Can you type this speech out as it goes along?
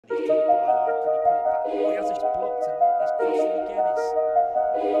the byline. Can he pull it back? Oh, he has it blocked and it's crossing again. It's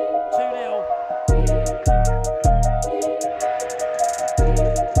 2-0.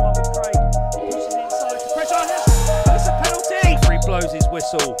 Pushes it inside to Crenshaw. It's a penalty. He blows his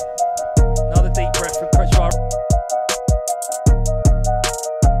whistle. Another deep breath from Crenshaw.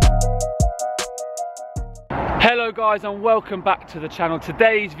 Hello guys and welcome back to the channel.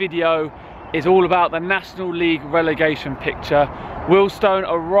 Today's video is all about the National League relegation picture. Wealdstone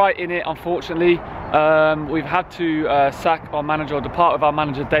are right in it, unfortunately. We've had to sack our manager, or depart with our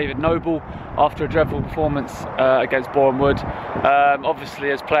manager David Noble after a dreadful performance against Borehamwood.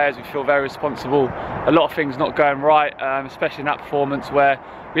 Obviously as players we feel very responsible. A lot of things not going right, especially in that performance where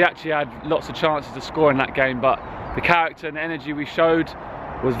we actually had lots of chances to score in that game, but the character and energy we showed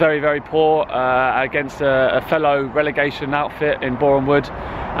was very, very poor against a fellow relegation outfit in Borehamwood,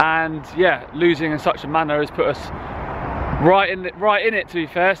 and yeah, losing in such a manner has put us right in it, to be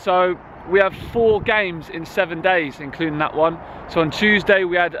fair. So we have 4 games in 7 days, including that one. So on Tuesday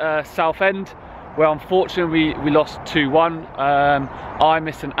we had Southend, where unfortunately we lost 2-1. I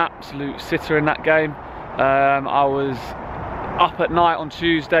missed an absolute sitter in that game. I was up at night on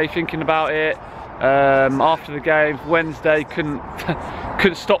Tuesday thinking about it. After the game, Wednesday couldn't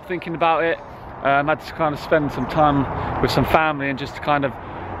stop thinking about it. Had to kind of spend some time with some family and just to kind of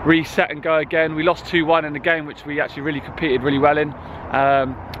reset and go again. We lost 2-1 in the game, which we actually really competed really well in.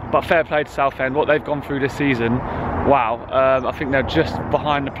 But fair play to Southend, what they've gone through this season. Wow, I think they're just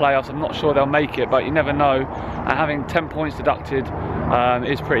behind the playoffs. I'm not sure they'll make it, but you never know. And having 10 points deducted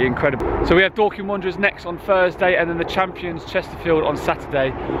is pretty incredible. So we have Dorking Wanderers next on Thursday, and then the champions Chesterfield on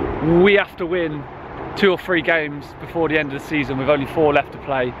Saturday. We have to win 2 or 3 games before the end of the season with only 4 left to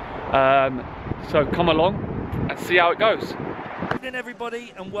play. So come along and see how it goes. Good evening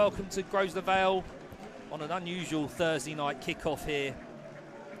everybody and welcome to Grows the Vale on an unusual Thursday night kick-off here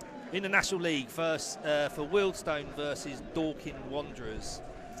in the National League, first for Wealdstone versus Dorking Wanderers.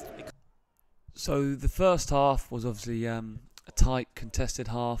 So the first half was obviously a tight, contested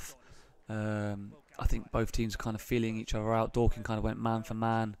half. I think both teams were kind of feeling each other out. Dorking kind of went man for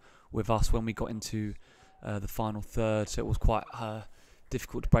man with us when we got into the final third, so it was quite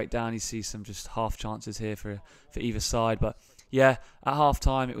difficult to break down. You see some just half chances here for either side, but yeah, at half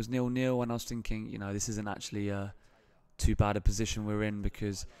time it was 0-0, and I was thinking, you know, this isn't actually too bad a position we're in,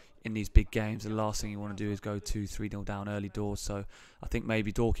 because in these big games the last thing you want to do is go 2-3-0 down early doors. So I think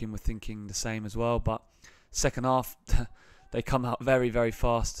maybe Dorking were thinking the same as well, but second half they come out very, very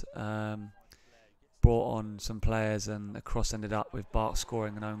fast, brought on some players, and the cross ended up with Bart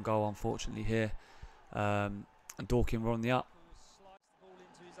scoring an own goal, unfortunately here, and Dorking were on the up.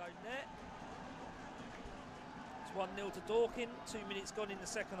 It's 1-0 to Dorking, 2 minutes gone in the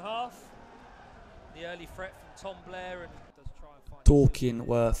second half. The early threat from Tom Blair, and does try and find Dorking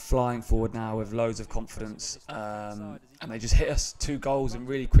were flying forward now with loads of confidence, and they just hit us 2 goals in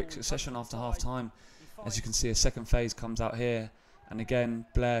really quick succession after half time. As you can see, a second phase comes out here, and again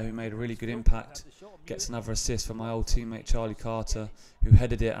Blair, who made a really good impact, gets another assist from my old teammate Charlie Carter, who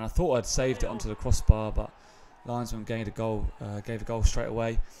headed it, and I thought I'd saved it onto the crossbar, but linesman gave a goal straight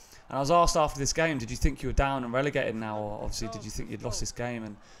away. And I was asked after this game, did you think you were down and relegated now, or obviously did you think you'd lost this game?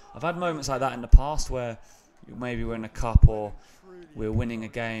 And I've had moments like that in the past where maybe we're in a cup or we're winning a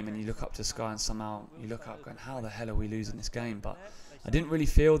game and you look up to the sky and somehow you look up going, how the hell are we losing this game? But I didn't really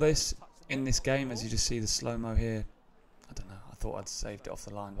feel this in this game, as you just see the slow-mo here. I don't know, I thought I'd saved it off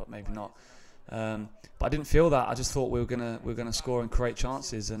the line, but maybe not. But I didn't feel that. I just thought we were gonna score and create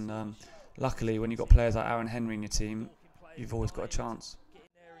chances, and luckily when you've got players like Aaron Henry in your team, you've always got a chance.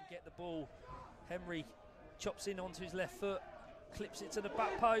 Get the ball. Henry chops in onto his left foot, clips it to the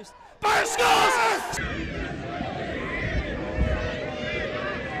back post. Barrett scores!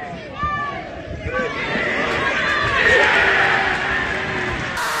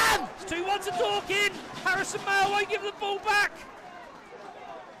 It's 2-1 to Dorking. Harrison Mail won't give the ball back.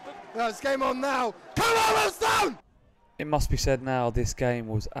 No, it's game on now. Come on, Wealdstone! It must be said now, this game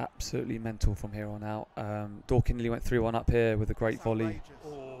was absolutely mental from here on out. Dorking nearly went 3-1 up here with a great volley.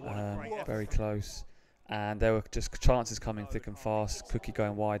 Very close, and there were just chances coming thick and fast. Cookie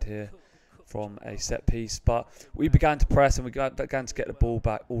going wide here from a set piece, but we began to press and we began to get the ball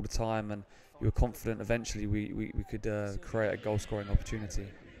back all the time, and we were confident eventually we could create a goal scoring opportunity.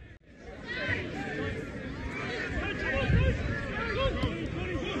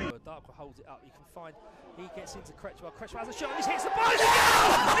 Darker holds it up, you can find, he gets into Crutchwell, Crutchwell has a shot and he hits the ball, it's a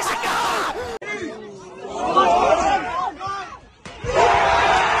goal! It's a goal!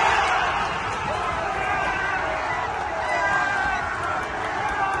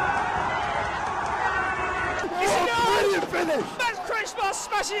 Matt Crenshaw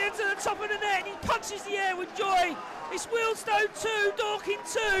smashing into the top of the net and he punches the air with joy. It's Wealdstone 2, Dorking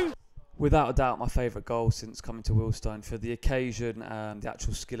 2. Without a doubt, my favourite goal since coming to Wealdstone, for the occasion and the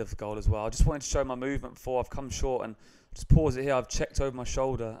actual skill of the goal as well. I just wanted to show my movement before. I've come short and just pause it here. I've checked over my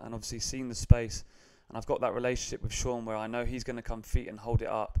shoulder and obviously seen the space, and I've got that relationship with Sean where I know he's going to come feet and hold it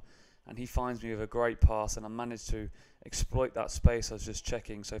up, and he finds me with a great pass, and I managed to exploit that space I was just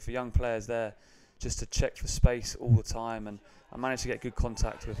checking. So for young players there, just to check for space all the time, and I managed to get good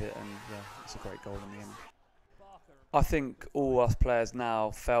contact with it, and yeah, it's a great goal in the end. I think all us players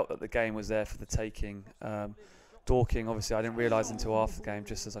now felt that the game was there for the taking. Dorking, obviously, I didn't realise until after the game,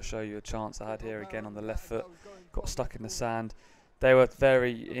 just as I show you a chance I had here again on the left foot, got stuck in the sand. They were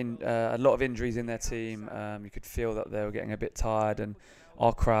a lot of injuries in their team. You could feel that they were getting a bit tired, and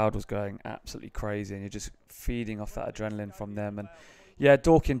our crowd was going absolutely crazy, and you're just feeding off that adrenaline from them. And yeah,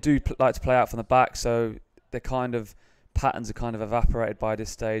 Dorking do like to play out from the back, so the kind of patterns are kind of evaporated by this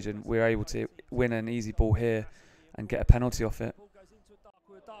stage, and we're able to win an easy ball here and get a penalty off it.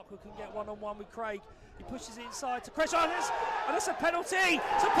 Darkwood can get one-on-one with Craig. He pushes it inside to Craig, and that's a penalty.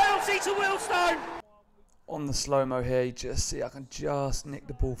 It's a penalty to Wealdstone. On the slow-mo here, you just see I can just nick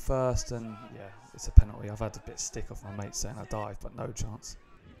the ball first, and yeah, it's a penalty. I've had a bit of stick off my mate saying I dived, but no chance.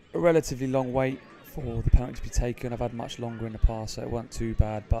 A relatively long wait for the penalty to be taken. I've had much longer in the past, so it wasn't too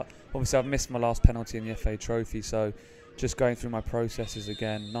bad, but obviously I've missed my last penalty in the FA Trophy, so just going through my processes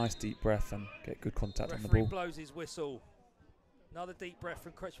again, nice deep breath and get good contact on the ball. Blows his whistle. Another deep breath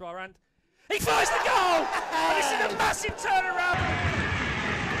from Chris and he finds the goal! And this is a massive turnaround!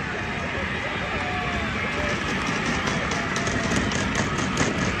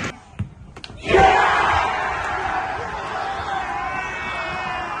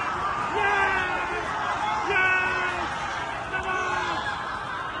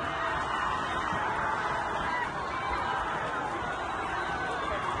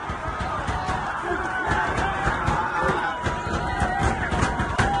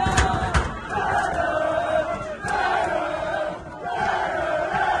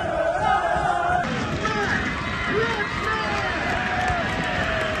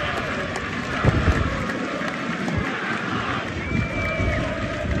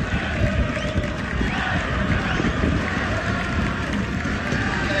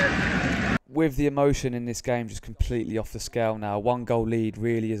 With the emotion in this game just completely off the scale now, 1 goal lead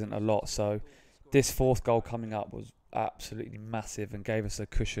really isn't a lot, so this 4th goal coming up was absolutely massive and gave us a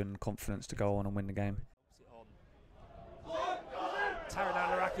cushion and confidence to go on and win the game. Taran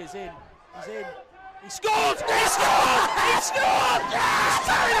Alaraka's in, he's in, he scored! He scored! He scored! Yes!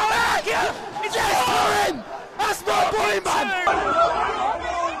 Taran Alaraka! It's scoring! That's my boy, man!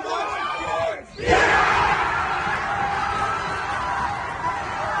 Yeah!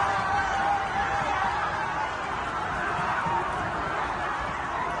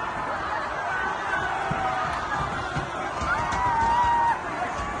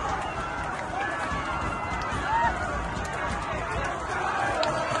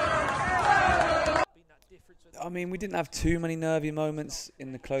 I mean, we didn't have too many nervy moments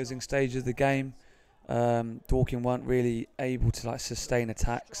in the closing stage of the game. Dorking weren't really able to sustain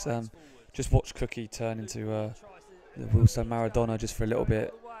attacks. Just watched Cookie turn into the Wealdstone Maradona just for a little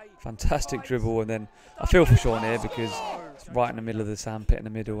bit. Fantastic dribble, and then I feel for Sean here because it's right in the middle of the sandpit in the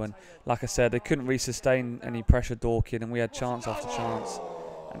middle. And like I said, they couldn't really sustain any pressure, Dorking, and we had chance after chance,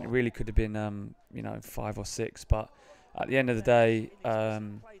 and it really could have been 5 or 6. But at the end of the day,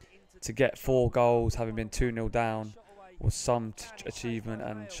 to get 4 goals, having been 2-0 down, was some achievement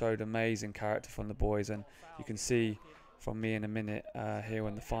and showed amazing character from the boys. And you can see from me in a minute here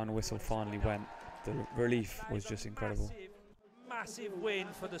when the final whistle finally went, the relief was just incredible. Massive win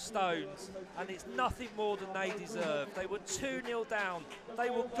for the Stones, and it's nothing more than they deserve. They were 2-0 down, they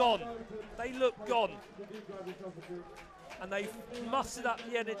were gone, they looked gone. And they mustered up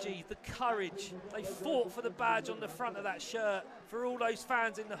the energy, the courage. They fought for the badge on the front of that shirt for all those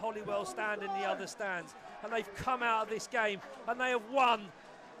fans in the Holywell stand and the other stands. And they've come out of this game and they have won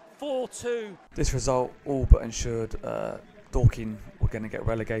 4-2. This result all but ensured Dorking were going to get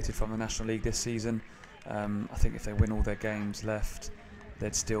relegated from the National League this season. I think if they win all their games left,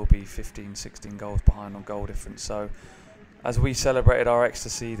 they'd still be 15, 16 goals behind on goal difference. So as we celebrated our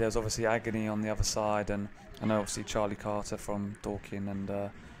ecstasy, there's obviously agony on the other side, and I know obviously Charlie Carter from Dorking and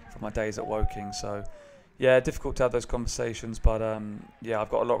from my days at Woking. So yeah, difficult to have those conversations, but yeah, I've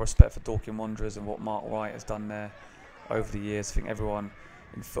got a lot of respect for Dorking Wanderers and what Mark Wright has done there over the years. I think everyone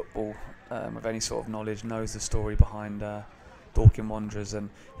in football with any sort of knowledge knows the story behind Dorking Wanderers, and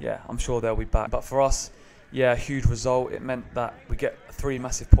yeah, I'm sure they'll be back. But for us, yeah, a huge result. It meant that we get 3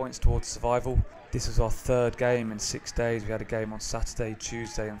 massive points towards survival. This was our third game in 6 days. We had a game on Saturday,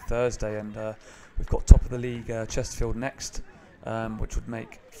 Tuesday and Thursday, and we've got top of the league Chesterfield next, which would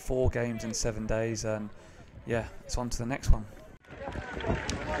make 4 games in 7 days, and yeah, it's on to the next one.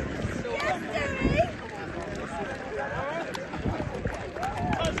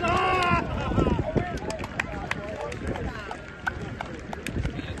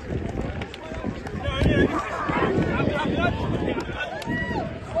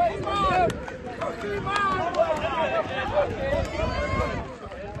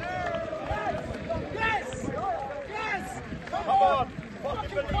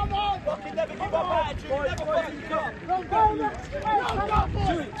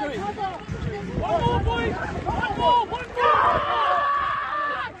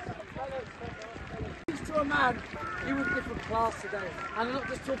 To a man, he was different class today. And I'm not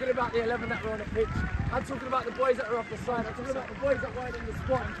just talking about the 11 that were on the pitch. I'm talking about the boys that were off the side. I'm talking about the boys that weren't in the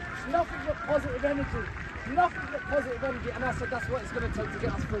squad. Nothing but positive energy. Nothing but positive energy. And I said that's what it's going to take to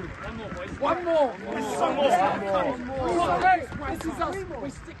get us through. One more, boys. One more. One more. This is us. We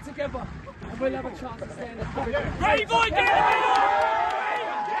stick together. And we'll have a chance to stay in the division. Ready, boy, get it!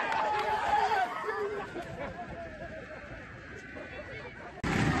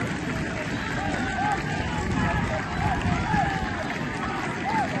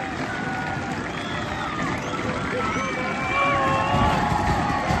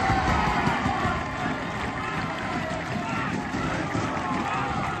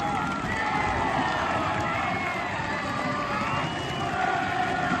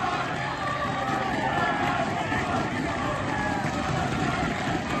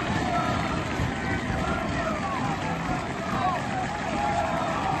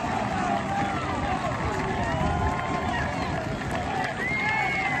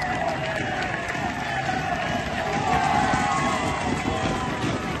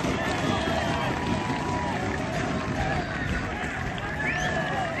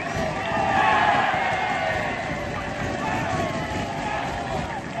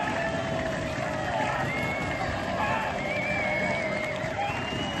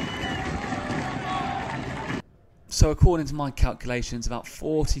 So according to my calculations, about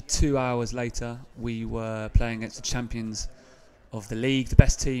 42 hours later, we were playing against the champions of the league, the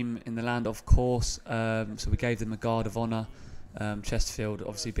best team in the land, of course. So we gave them a guard of honour. Chesterfield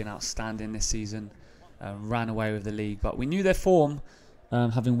obviously been outstanding this season, ran away with the league, but we knew their form,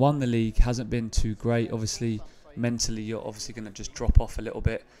 having won the league, hasn't been too great. Obviously, mentally, you're obviously going to just drop off a little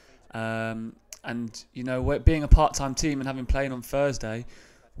bit. And you know, being a part-time team and having played on Thursday,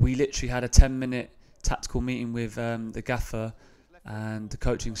 we literally had a 10-minute tactical meeting with the gaffer and the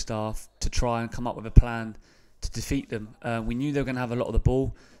coaching staff to try and come up with a plan to defeat them. We knew they were going to have a lot of the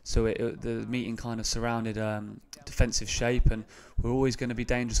ball, so the meeting kind of surrounded defensive shape, and we're always going to be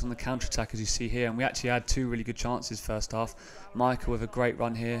dangerous on the counter-attack, as you see here. And we actually had 2 really good chances first half. Michael with a great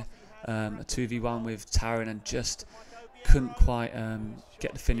run here, a 2v1 with Taran, and just couldn't quite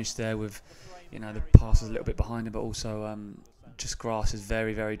get the finish there with, you know, the pass was a little bit behind him, but also just grass is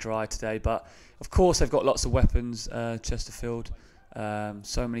very, very dry today. But of course they've got lots of weapons, Chesterfield,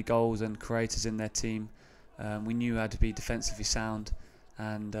 so many goals and creators in their team. We knew how to be defensively sound,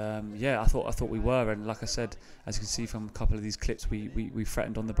 and yeah, I thought we were. And like I said, as you can see from a couple of these clips, we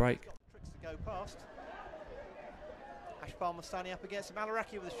threatened on the break. Tricks to go past. Ashbalm was standing up against him.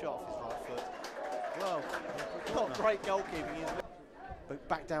 Alaraki with a shot off his right foot. Well, not great goalkeeping, but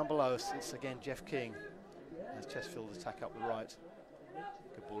back down below us, it's again Jeff King as Chesterfield attack up the right.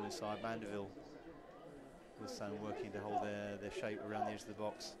 Good ball inside. Mandeville. Wealdstone working to hold their shape around the edge of the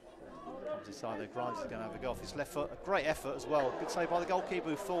box. Comes inside there. Grimes is going to have a go off his left foot. A great effort as well. Good save by the goalkeeper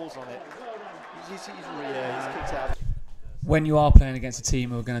who falls on it. He's kicked out. When you are playing against a team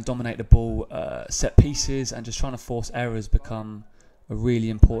who are going to dominate the ball, set pieces and just trying to force errors become a really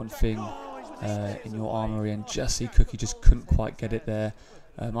important thing in your armoury, and Jesse Cookie just couldn't quite get it there.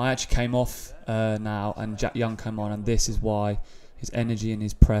 I actually came off now, and Jack Young came on, and this is why his energy and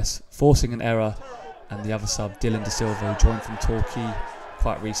his press, forcing an error, and the other sub, Dylan De Silva, who joined from Torquay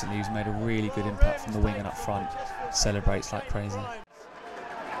quite recently, who's made a really good impact from the wing and up front, celebrates like crazy.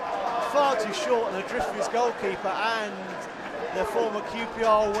 Far too short and adrift of his goalkeeper and the former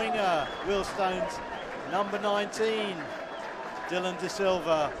QPR winger, Wealdstone's number 19, Dylan De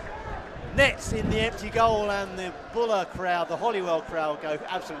Silva. Nets in the empty goal, and the Buller crowd, the Holywell crowd, go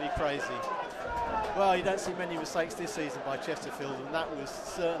absolutely crazy. Well, you don't see many mistakes this season by Chesterfield, and that was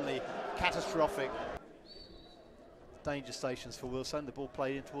certainly catastrophic. Danger stations for Wealdstone. The ball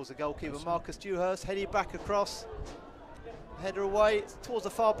played in towards the goalkeeper, Marcus Dewhurst, headed back across. Header away towards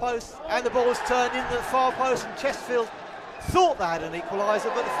the far post, and the ball was turned into the far post, and Chesterfield thought they had an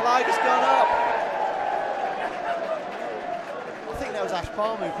equaliser, but the flag has gone up. was Ash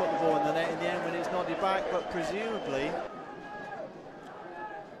Palmer who put the ball in the net in the end when it's nodded back, but presumably.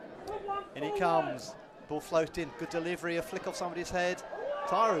 In it comes. Ball floated in. Good delivery. A flick off somebody's head.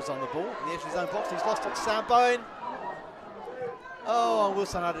 Tyra's on the ball in the edge of his own box. He's lost it to Sam Bowen. Oh, and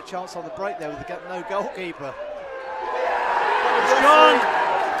Wilson had a chance on the break there with no goalkeeper. It's gone.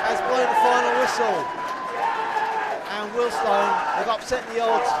 Has blown the final whistle. And Wealdstone have upset the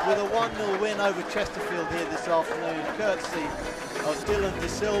odds with a 1-0 win over Chesterfield here this afternoon, courtesy of Dylan De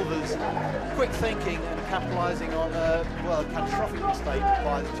Silva's quick thinking and capitalising on a catastrophic mistake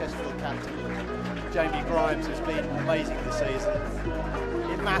by the Chesterfield captain. Jamie Grimes has been amazing this season.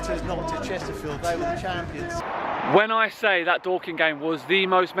 It matters not to Chesterfield, they were the champions. When I say that Dorking game was the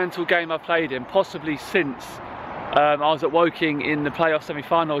most mental game I've played in, possibly since I was at Woking in the playoff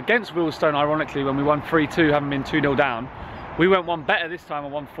semi-final against Wealdstone, ironically, when we won 3-2, having been 2-0 down. We went one better this time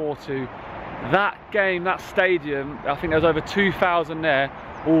and won 4-2. That game, that stadium, I think there was over 2,000 there,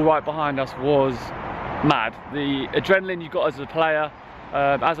 all right behind us, was mad. The adrenaline you got as a player,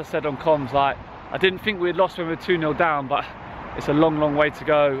 as I said on comms, like, I didn't think we had lost when we were 2-0 down, but it's a long, long way to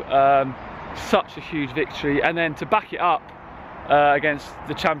go. Such a huge victory, and then to back it up against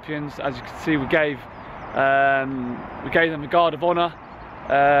the champions, as you can see, we gave them the guard of honour.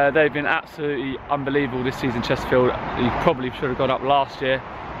 They've been absolutely unbelievable this season, Chesterfield. You probably should have gone up last year,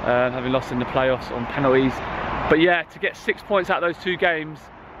 having lost in the playoffs on penalties. But yeah, to get 6 points out of those 2 games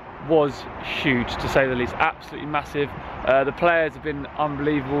was huge, to say the least. Absolutely massive. The players have been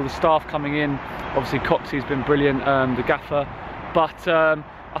unbelievable. The staff coming in, obviously Coxey's been brilliant, the gaffer. But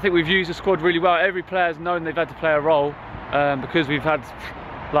I think we've used the squad really well. Every player's known they've had to play a role, because we've had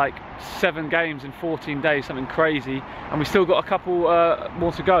like 7 games in 14 days, something crazy, and we still got a couple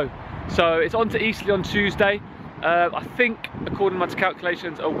more to go. So it's on to Eastleigh on Tuesday. I think, according to my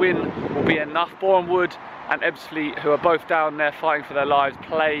calculations, a win will be enough. Borehamwood and Ebbsfleet, who are both down there fighting for their lives,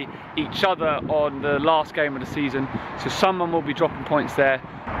 play each other on the last game of the season, so someone will be dropping points there.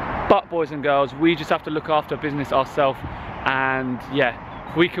 But boys and girls, we just have to look after business ourselves, and yeah,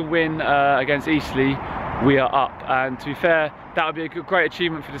 if we can win against Eastleigh, we are up. And to be fair, that would be a great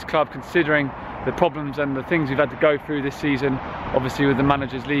achievement for this club, considering the problems and the things we've had to go through this season, obviously with the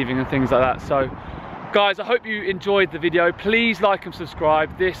managers leaving and things like that. So guys, I hope you enjoyed the video. Please like and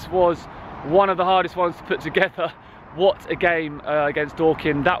subscribe. This was one of the hardest ones to put together. What a game against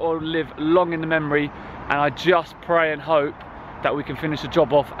Dorking. That will live long in the memory, and I just pray and hope that we can finish the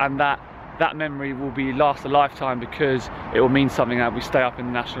job off, and that memory will last a lifetime, because it will mean something that we stay up in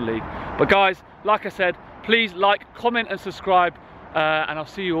the National League. But guys, like I said, please like, comment and subscribe, and I'll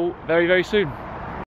see you all very, very soon.